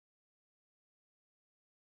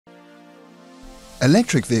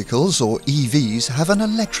Electric vehicles, or EVs, have an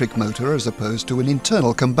electric motor as opposed to an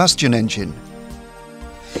internal combustion engine.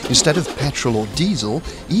 Instead of petrol or diesel,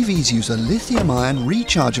 EVs use a lithium-ion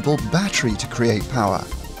rechargeable battery to create power.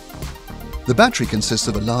 The battery consists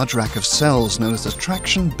of a large rack of cells known as a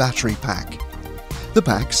traction battery pack. The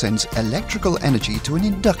pack sends electrical energy to an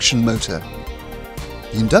induction motor.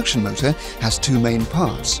 The induction motor has two main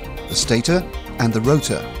parts, the stator and the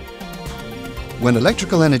rotor. When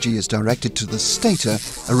electrical energy is directed to the stator,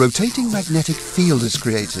 a rotating magnetic field is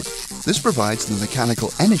created. This provides the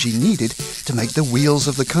mechanical energy needed to make the wheels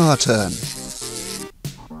of the car turn.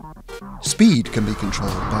 Speed can be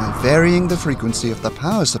controlled by varying the frequency of the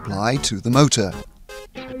power supply to the motor.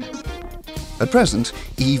 At present,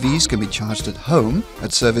 EVs can be charged at home,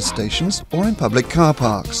 at service stations, or in public car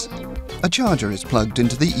parks. A charger is plugged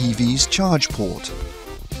into the EV's charge port.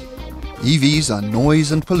 EVs are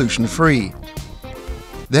noise and pollution-free.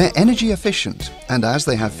 They're energy efficient, and as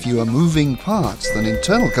they have fewer moving parts than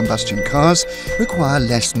internal combustion cars, require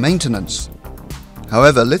less maintenance.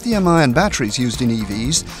 However, lithium-ion batteries used in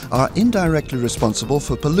EVs are indirectly responsible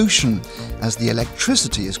for pollution, as the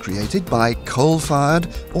electricity is created by coal-fired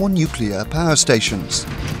or nuclear power stations.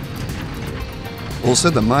 Also,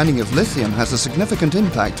 the mining of lithium has a significant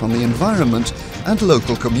impact on the environment and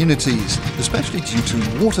local communities, especially due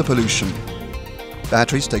to water pollution.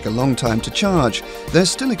 Batteries take a long time to charge, they're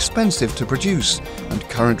still expensive to produce, and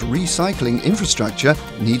current recycling infrastructure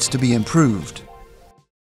needs to be improved.